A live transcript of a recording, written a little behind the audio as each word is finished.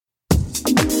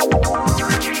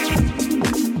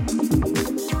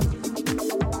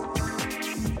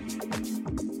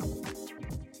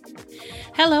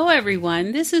Hello,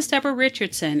 everyone. This is Deborah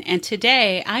Richardson, and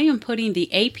today I am putting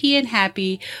the AP in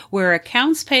Happy, where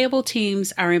accounts payable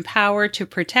teams are empowered to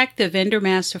protect the vendor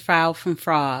master file from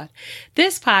fraud.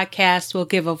 This podcast will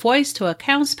give a voice to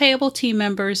accounts payable team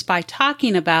members by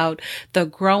talking about the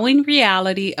growing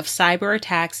reality of cyber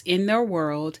attacks in their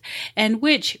world and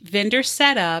which vendor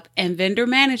setup and vendor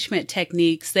management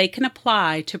techniques they can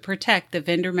apply to protect the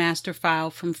vendor master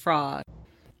file from fraud.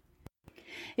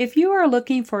 If you are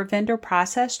looking for vendor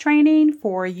process training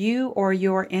for you or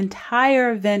your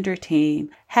entire vendor team,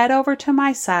 head over to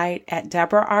my site at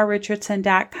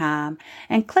deborahrrichardson.com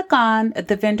and click on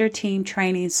the Vendor Team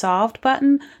Training Solved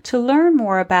button to learn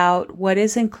more about what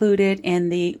is included in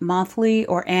the monthly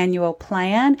or annual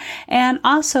plan and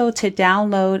also to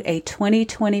download a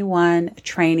 2021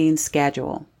 training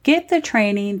schedule. Get the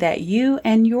training that you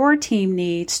and your team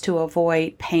needs to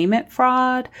avoid payment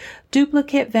fraud,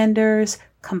 duplicate vendors,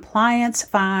 compliance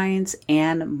fines,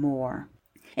 and more.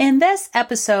 In this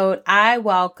episode, I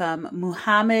welcome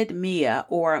Muhammad Mia,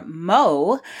 or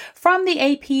Mo, from the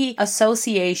AP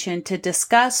Association to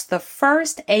discuss the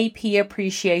first AP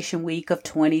Appreciation Week of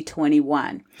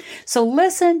 2021. So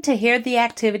listen to hear the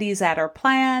activities that are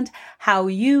planned, how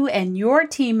you and your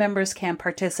team members can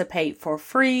participate for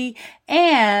free,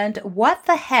 and what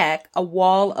the heck a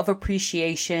wall of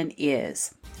appreciation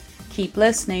is. Keep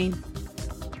listening.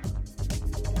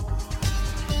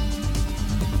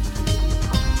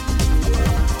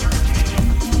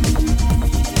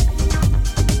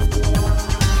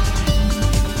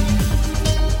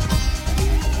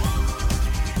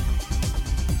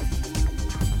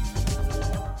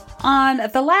 On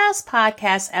the last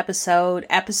podcast episode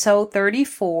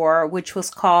 34, which was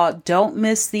called Don't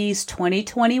Miss These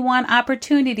 2021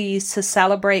 Opportunities to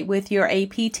Celebrate with Your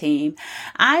AP Team,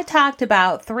 I talked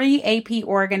about 3 AP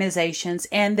organizations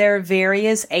and their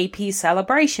various AP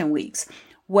celebration weeks.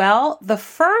 Well, the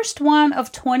first one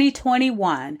of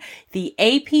 2021, the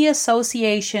AP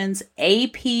Association's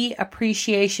AP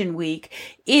Appreciation Week,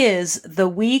 is the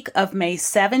week of May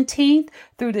 17th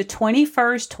through the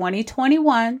 21st,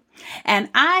 2021. And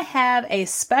I have a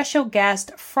special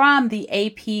guest from the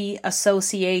AP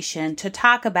Association to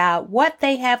talk about what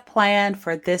they have planned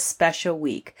for this special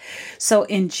week. So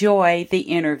enjoy the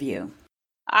interview.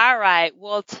 All right.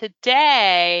 Well,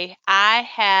 today I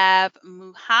have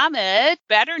Muhammad,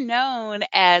 better known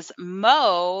as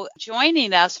Mo,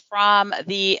 joining us from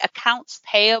the Accounts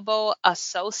Payable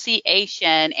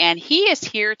Association. And he is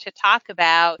here to talk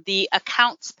about the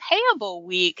Accounts Payable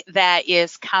Week that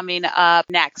is coming up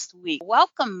next week.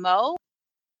 Welcome, Mo.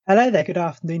 Hello there. Good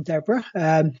afternoon, Deborah.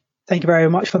 Thank you very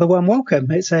much for the warm welcome.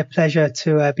 It's a pleasure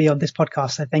to be on this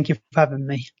podcast. So thank you for having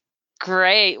me.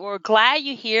 Great. We're glad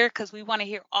you're here because we want to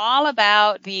hear all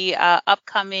about the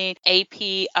upcoming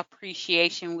AP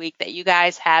Appreciation Week that you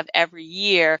guys have every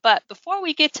year. But before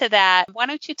we get to that, why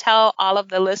don't you tell all of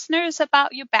the listeners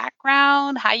about your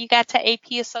background, how you got to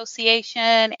AP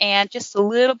Association, and just a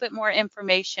little bit more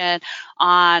information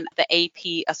on the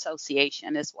AP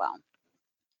Association as well.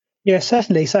 Yeah,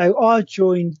 certainly. So I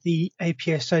joined the AP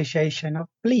Association, I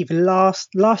believe, last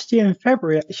year in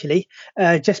February, actually,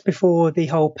 just before the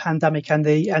whole pandemic and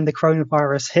the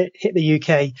coronavirus hit the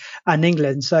UK and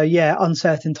England. So yeah,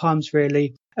 uncertain times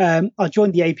really. I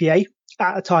joined the APA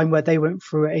at a time where they went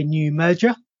through a new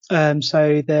merger.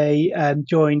 So they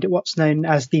joined what's known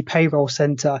as the Payroll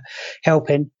Centre,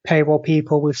 helping payroll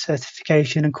people with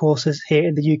certification and courses here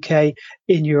in the UK,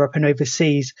 in Europe and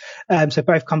overseas. So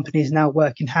both companies now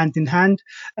working hand in hand.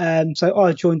 So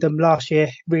I joined them last year,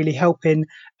 really helping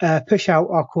push out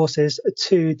our courses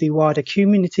to the wider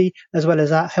community, as well as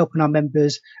that helping our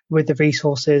members with the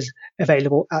resources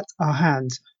available at our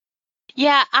hands.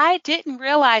 Yeah, I didn't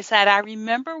realize that. I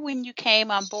remember when you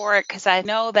came on board because I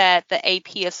know that the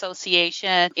AP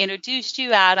Association introduced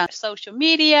you out on social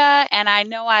media, and I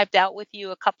know I've dealt with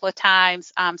you a couple of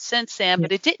times since then,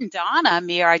 but it didn't dawn on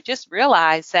me, or I just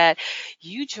realized that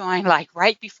you joined like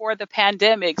right before the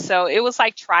pandemic. So it was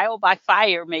like trial by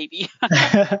fire, maybe.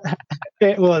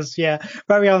 It was, yeah,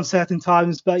 very uncertain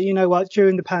times. But you know what?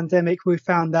 During the pandemic, we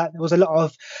found that there was a lot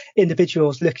of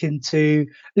individuals looking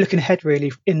ahead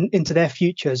really into their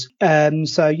futures.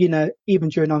 So, you know, even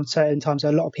during uncertain times,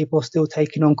 a lot of people are still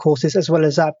taking on courses, as well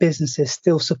as that businesses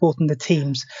still supporting the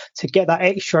teams to get that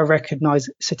extra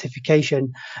recognised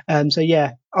certification. So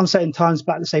yeah, uncertain times,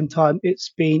 but at the same time, it's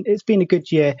been a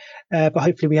good year. But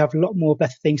hopefully we have a lot more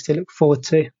better things to look forward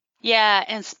to. Yeah,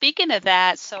 and speaking of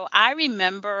that, so I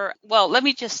remember, well, let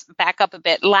me just back up a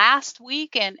bit. Last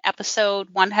week in episode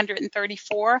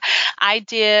 134, I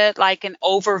did like an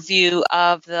overview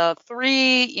of the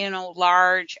three,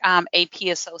 large AP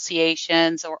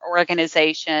associations or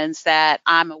organizations that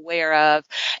I'm aware of.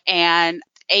 And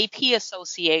AP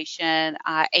Association,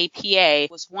 APA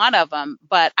was one of them,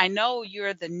 but I know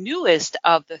you're the newest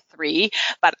of the three.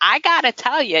 But I gotta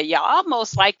tell you, you're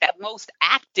almost like that most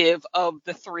active of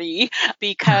the three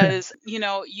because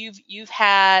you've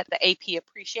had the AP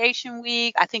Appreciation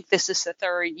Week. I think this is the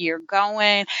third year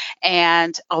going,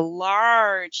 and a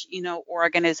large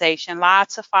organization,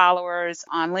 lots of followers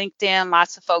on LinkedIn,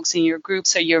 lots of folks in your group.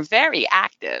 So you're very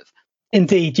active.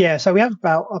 Indeed, yeah. So we have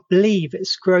about, I believe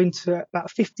it's grown to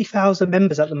about 50,000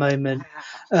 members at the moment.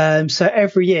 So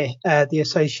every year, the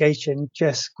association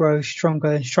just grows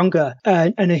stronger and stronger.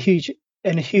 And a huge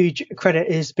credit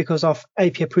is because of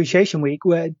AP Appreciation Week,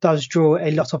 where it does draw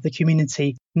a lot of the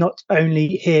community, not only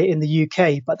here in the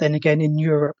UK, but then again in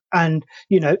Europe and,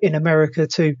 in America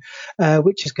too,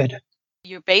 which is good.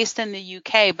 You're based in the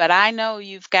UK, but I know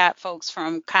you've got folks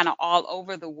from kind of all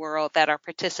over the world that are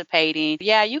participating.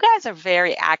 Yeah, you guys are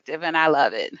very active and I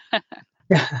love it.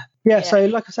 Yeah. So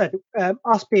like I said,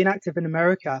 us being active in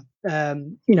America,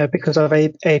 because of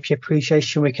AP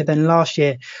Appreciation Week, and then last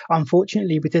year,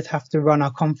 unfortunately, we did have to run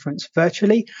our conference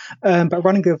virtually, but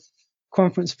running a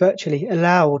conference virtually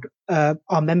allowed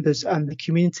our members and the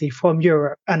community from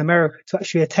Europe and America to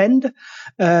actually attend.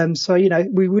 So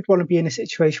we would want to be in a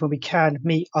situation where we can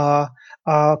meet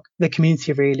the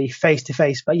community really face to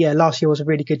face. But yeah, last year was a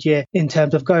really good year in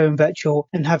terms of going virtual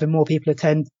and having more people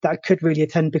attend that could really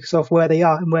attend because of where they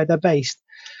are and where they're based.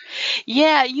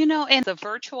 Yeah, and the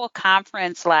virtual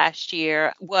conference last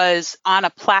year was on a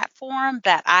platform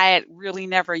that I had really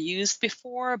never used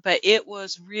before, but it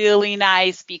was really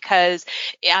nice because,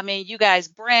 I mean, you guys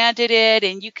branded it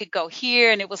and you could go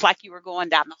here and it was like you were going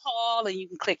down the hall and you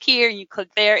can click here and you click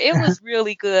there. It was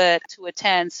really good to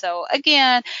attend. So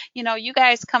again, you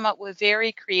guys come up with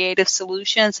very creative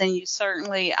solutions and you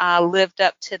certainly lived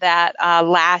up to that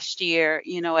last year,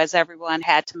 as everyone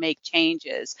had to make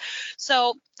changes.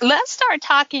 So let's start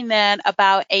talking then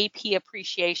about AP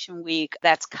Appreciation Week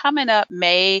that's coming up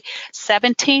May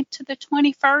 17th to the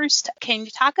 21st. Can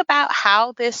you talk about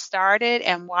how this started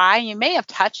and why? You may have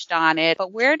touched on it,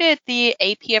 but where did the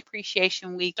AP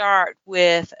Appreciation Week start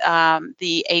with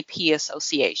the AP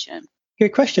Association? Good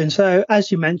question. So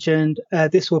as you mentioned,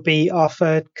 this will be our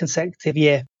third consecutive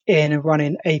year in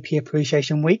running AP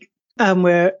Appreciation Week. And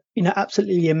we're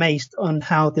absolutely amazed on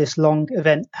how this long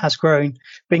event has grown,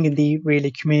 bringing the really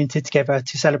community together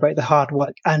to celebrate the hard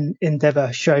work and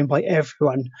endeavour shown by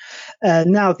everyone.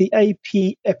 Now, the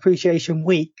AP Appreciation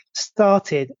Week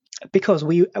started because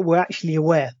we were actually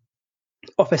aware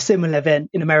of a similar event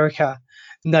in America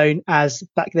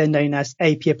back then known as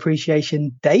AP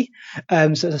Appreciation Day.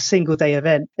 So it's a single day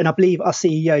event. And I believe our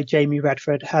CEO, Jamie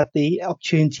Radford, had the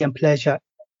opportunity and pleasure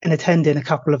in attending a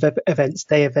couple of day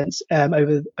events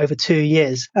over 2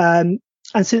 years. And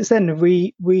since then,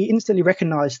 we instantly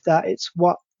recognised that it's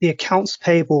what the accounts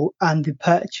payable and the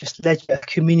purchase ledger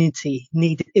community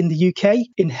needed in the UK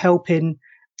in helping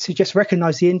to just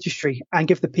recognise the industry and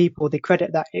give the people the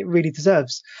credit that it really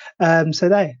deserves.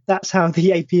 That's how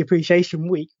the AP Appreciation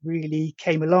Week really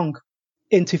came along.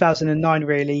 In 2009,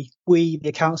 really, we, the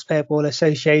Accounts Payable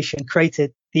Association,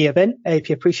 created the event, AP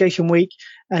Appreciation Week,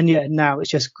 and now it's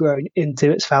just grown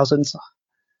into its thousands.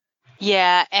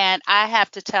 Yeah, and I have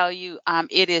to tell you,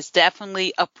 it is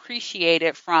definitely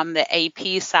appreciated from the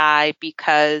AP side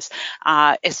because,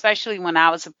 especially when I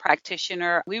was a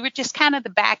practitioner, we were just kind of the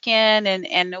back end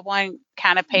and no one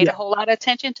kind of paid a whole lot of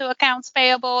attention to accounts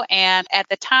payable. And at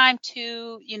the time,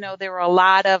 too, there were a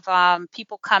lot of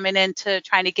people coming into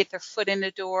trying to get their foot in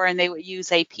the door and they would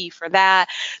use AP for that.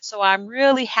 So I'm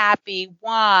really happy,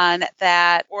 one,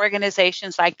 that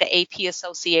organizations like the AP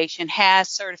Association has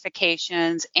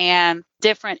certifications and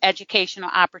different educational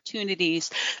opportunities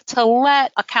to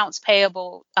let accounts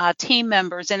payable team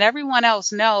members and everyone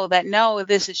else know that no,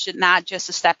 this is not just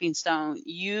a stepping stone.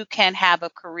 You can have a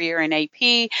career in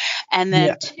AP, and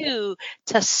then two,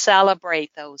 to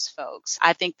celebrate those folks.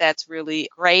 I think that's really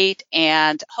great,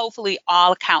 and hopefully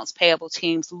all accounts payable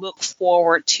teams look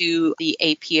forward to the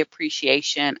AP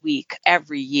Appreciation Week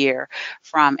every year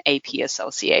from AP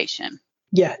Association.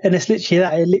 Yeah, and it's literally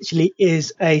that. It literally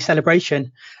is a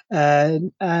celebration.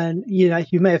 And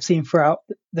you may have seen throughout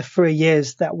the 3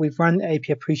 years that we've run AP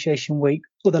Appreciation Week,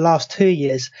 or the last 2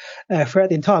 years, throughout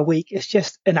the entire week, it's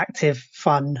just an active,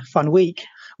 fun week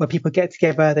where people get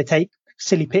together, they take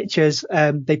silly pictures.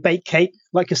 They bake cake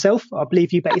like yourself. I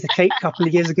believe you baked a cake a couple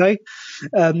of years ago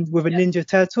with a Ninja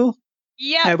Turtle,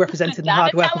 Yep. representing the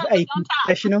hard work of Donatello was AP on top.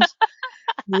 professionals.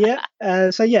 Yeah.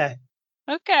 So yeah,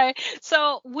 Okay.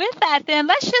 So with that, then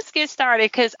let's just get started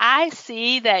because I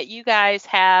see that you guys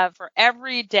have for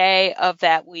every day of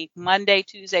that week, Monday,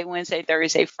 Tuesday, Wednesday,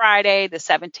 Thursday, Friday, the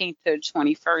 17th to the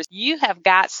 21st, you have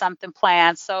got something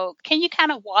planned. So can you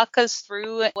kind of walk us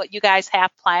through what you guys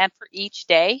have planned for each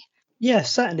day? yeah,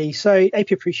 certainly. So AP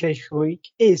Appreciation Week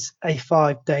is a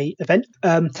 5-day event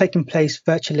taking place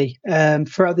virtually.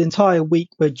 Throughout the entire week,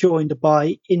 we're joined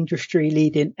by industry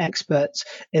leading experts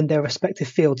in their respective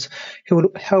fields who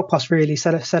will help us really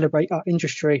celebrate our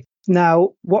industry.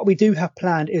 Now, what we do have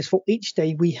planned is for each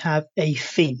day, we have a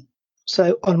theme.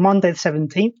 So on Monday the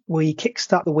 17th, we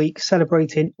kickstart the week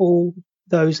celebrating all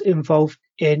those involved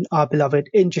in our beloved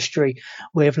industry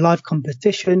with live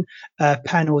competition,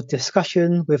 panel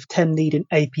discussion with 10 leading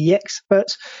AP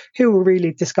experts who will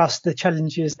really discuss the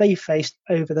challenges they faced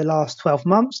over the last 12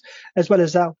 months, as well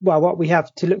as what we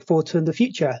have to look forward to in the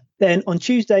future. Then on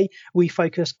Tuesday, we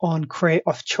focus on career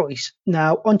of choice.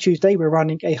 Now, on Tuesday, we're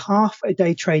running a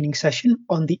half-a-day training session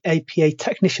on the APA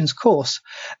Technicians course.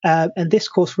 And this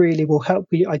course really will help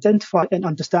you identify and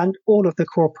understand all of the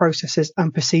core processes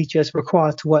and procedures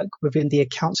required to work within the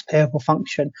accounts payable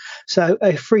function. So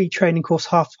a free training course,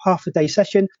 half a day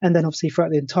session. And then obviously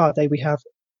throughout the entire day, we have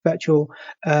virtual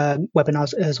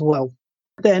webinars as well.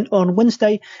 Then on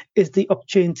Wednesday is the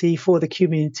opportunity for the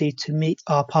community to meet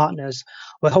our partners.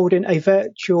 We're holding a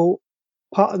virtual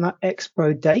Partner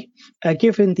Expo Day,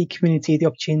 giving the community the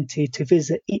opportunity to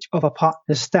visit each of our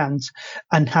partners' stands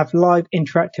and have live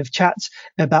interactive chats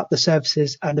about the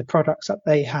services and the products that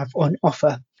they have on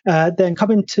offer. Then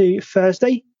coming to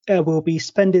Thursday, we'll be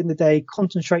spending the day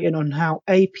concentrating on how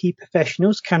AP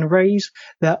professionals can raise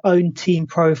their own team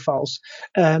profiles.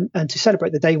 And to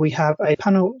celebrate the day, we have a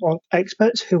panel of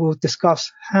experts who will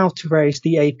discuss how to raise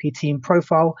the AP team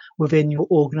profile within your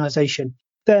organization.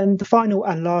 Then the final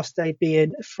and last day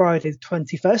being Friday the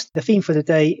 21st. The theme for the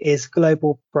day is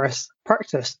Global Best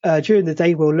Practice. During the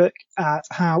day, we'll look at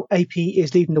how AP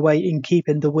is leading the way in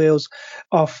keeping the wheels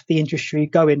of the industry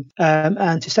going.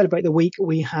 And to celebrate the week,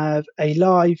 we have a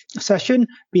live session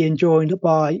being joined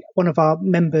by one of our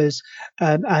members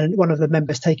and one of the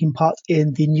members taking part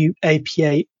in the new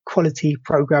APA quality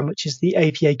program, which is the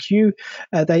APAQ.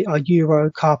 They are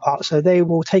Euro car parts. So they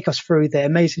will take us through their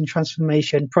amazing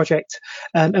transformation project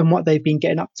and what they've been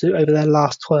getting up to over their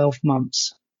last 12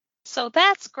 months. So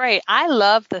that's great. I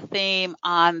love the theme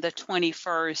on the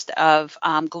 21st of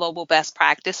global best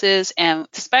practices, and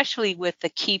especially with the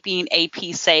keeping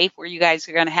AP safe, where you guys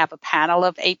are going to have a panel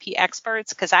of AP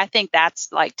experts, because I think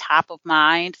that's like top of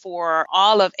mind for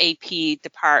all of AP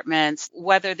departments,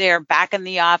 whether they're back in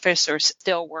the office or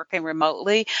still working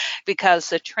remotely, because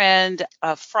the trend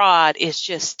of fraud is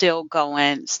just still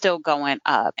going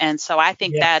up. And so I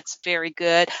think that's very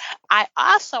good. I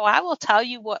will tell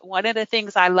you what one of the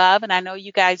things I love, and I know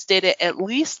you guys did it at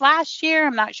least last year.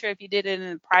 I'm not sure if you did it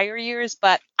in the prior years,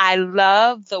 but I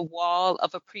love the wall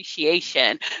of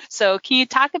appreciation. So can you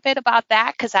talk a bit about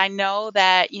that? Because I know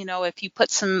that, if you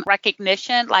put some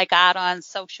recognition like out on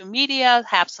social media,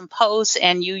 have some posts,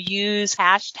 and you use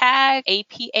hashtag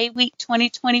APA Week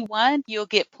 2021, you'll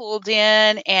get pulled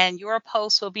in and your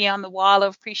post will be on the wall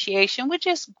of appreciation, which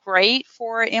is great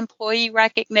for employee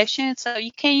recognition. So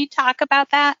can you talk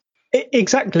about that?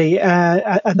 Exactly.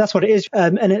 And that's what it is.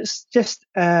 And it's just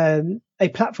a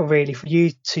platform really for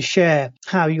you to share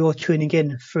how you're tuning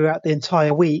in throughout the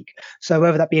entire week. So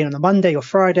whether that be on a Monday or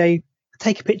Friday,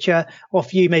 take a picture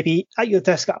of you maybe at your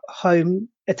desk at home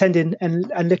attending and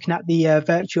looking at the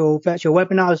virtual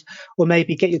webinars, or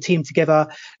maybe get your team together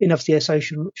in obviously a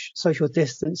social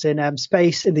distancing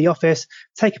space in the office.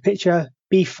 Take a picture,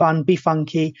 be fun, be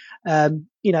funky.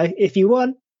 If you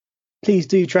want, please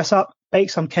do dress up, bake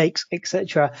some cakes,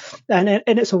 etc. And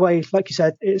it's a way, like you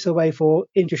said, it's a way for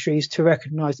industries to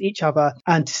recognise each other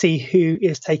and to see who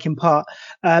is taking part.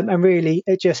 And really,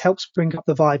 it just helps bring up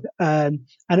the vibe. And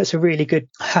it's a really good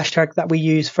hashtag that we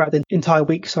use throughout the entire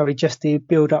week, just to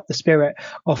build up the spirit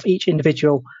of each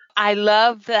individual. I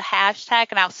love the hashtag,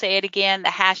 and I'll say it again. The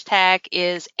hashtag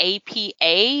is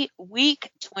APA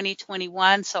Week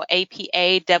 2021. So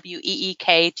APA WEEK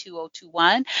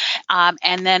 2021.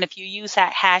 And then if you use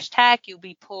that hashtag, you'll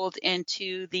be pulled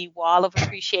into the wall of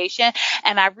appreciation.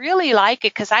 And I really like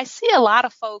it because I see a lot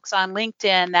of folks on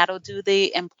LinkedIn that'll do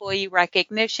the employee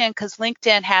recognition, because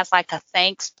LinkedIn has like a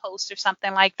thanks post or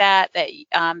something like that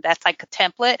that's like a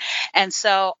template. And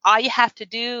so all you have to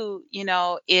do,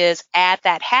 is add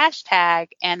that hashtag hashtag,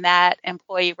 and that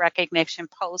employee recognition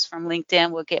post from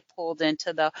LinkedIn will get pulled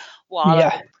into the wall of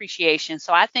Yeah. appreciation.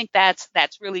 So I think that's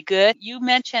really good. You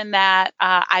mentioned that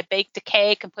I baked a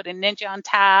cake and put a ninja on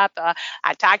top.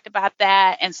 I talked about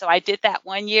that. And so I did that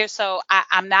one year. So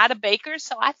I'm not a baker.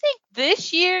 So I think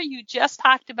this year you just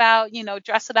talked about,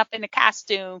 dressing up in a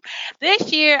costume.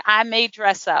 This year I may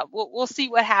dress up. We'll see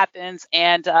what happens,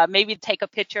 and maybe take a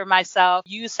picture of myself,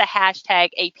 use the hashtag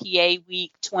APA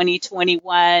Week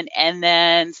 2021, and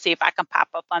then see if I can pop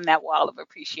up on that wall of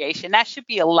appreciation. That should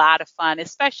be a lot of fun,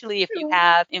 especially if you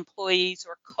have employees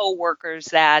or coworkers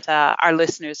that our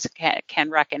listeners can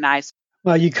recognize.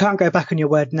 Well, you can't go back on your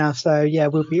word now. So yeah,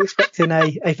 we'll be expecting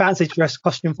a fancy dress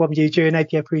costume from you during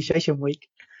AP Appreciation Week.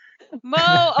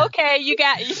 Mo, okay, you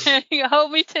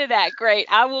hold me to that. Great.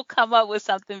 I will come up with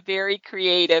something very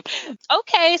creative.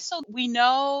 Okay, so we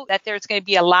know that there's going to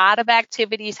be a lot of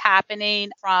activities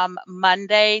happening from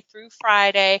Monday through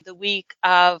Friday, the week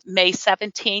of May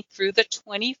 17th through the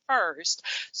 21st.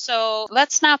 So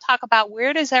let's now talk about,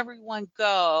 where does everyone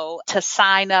go to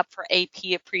sign up for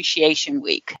AP Appreciation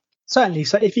Week? Certainly.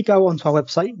 So if you go onto our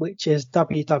website, which is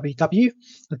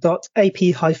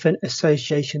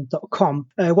www.ap-association.com,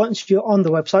 once you're on the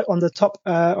website, on the top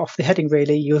of the heading,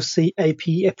 really, you'll see AP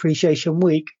Appreciation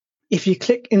Week. If you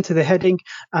click into the heading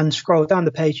and scroll down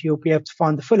the page, you'll be able to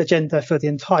find the full agenda for the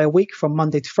entire week from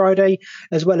Monday to Friday.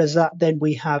 As well as that, then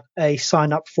we have a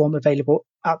sign up form available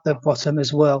at the bottom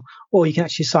as well, or you can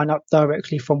actually sign up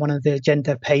directly from one of the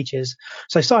agenda pages.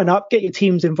 So sign up, get your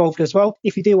teams involved as well.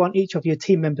 If you do want each of your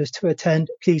team members to attend,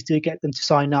 please do get them to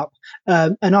sign up.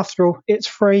 And after all, it's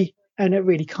free and it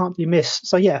really can't be missed.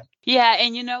 So yeah. Yeah,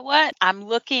 and you know what? I'm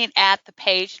looking at the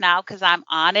page now because I'm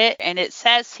on it, and it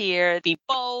says here, be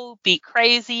bold, be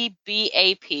crazy, be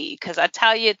AP. Because I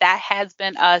tell you, that has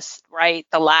been us, right,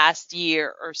 the last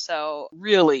year or so,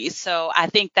 really. So I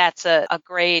think that's a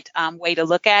great way to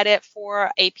look at it for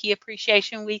AP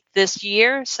Appreciation Week this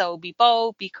year. So be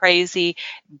bold, be crazy,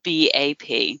 be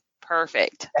AP.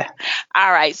 Perfect.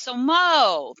 All right. So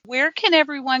Mo, where can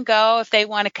everyone go if they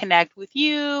want to connect with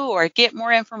you or get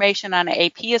more information on the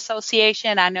AP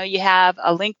Association? I know you have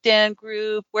a LinkedIn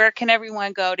group. Where can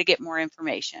everyone go to get more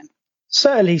information?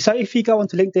 Certainly. So if you go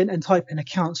onto LinkedIn and type in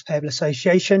Accounts Payable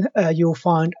Association, you'll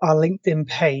find our LinkedIn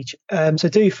page. So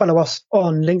do follow us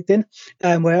on LinkedIn.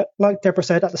 Where, like Deborah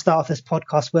said at the start of this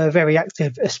podcast, we're very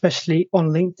active, especially on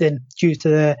LinkedIn, due to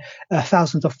the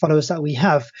thousands of followers that we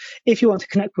have. If you want to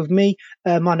connect with me,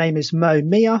 my name is Mo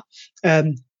Mia.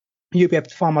 You'll be able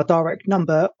to find my direct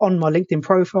number on my LinkedIn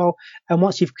profile. And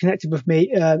once you've connected with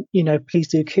me, please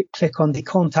do click on the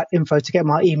contact info to get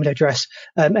my email address.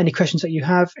 Any questions that you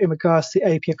have in regards to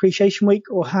AP Appreciation Week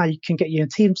or how you can get your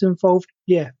teams involved,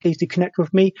 please do connect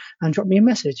with me and drop me a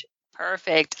message.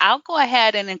 Perfect. I'll go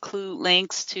ahead and include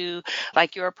links to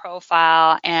like your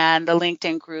profile and the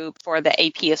LinkedIn group for the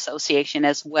AP Association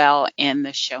as well in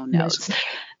the show notes. Nice.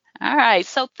 All right.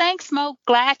 So thanks, Mo.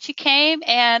 Glad you came.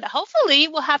 And hopefully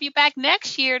we'll have you back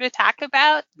next year to talk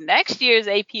about next year's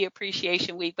AP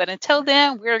Appreciation Week. But until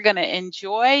then, we're going to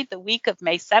enjoy the week of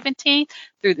May 17th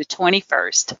through the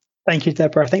 21st. Thank you,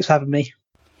 Deborah. Thanks for having me.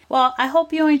 Well, I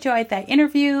hope you enjoyed that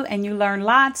interview and you learned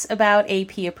lots about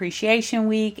AP Appreciation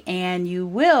Week, and you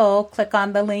will click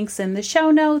on the links in the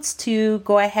show notes to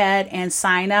go ahead and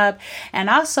sign up, and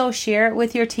also share it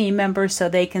with your team members so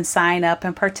they can sign up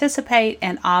and participate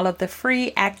in all of the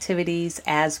free activities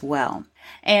as well.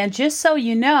 And just so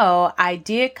you know, I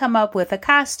did come up with a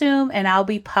costume, and I'll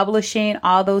be publishing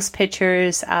all those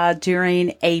pictures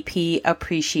during AP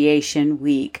Appreciation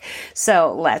Week.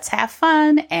 So let's have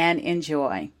fun and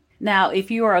enjoy. Now, if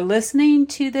you are listening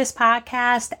to this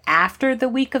podcast after the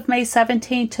week of May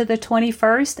 17th to the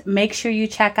 21st, make sure you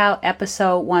check out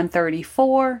episode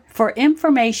 134 for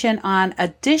information on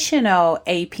additional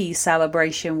AP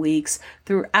celebration weeks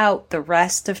throughout the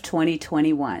rest of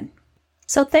 2021.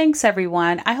 So thanks,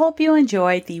 everyone. I hope you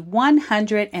enjoyed the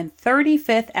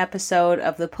 135th episode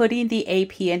of the Putting the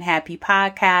AP in Happy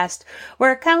podcast,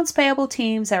 where accounts payable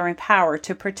teams are empowered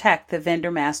to protect the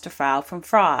vendor master file from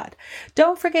fraud.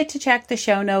 Don't forget to check the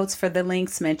show notes for the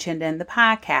links mentioned in the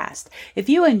podcast. If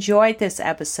you enjoyed this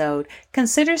episode,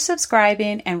 consider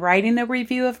subscribing and writing a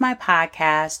review of my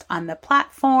podcast on the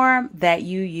platform that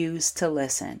you use to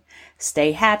listen.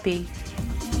 Stay happy.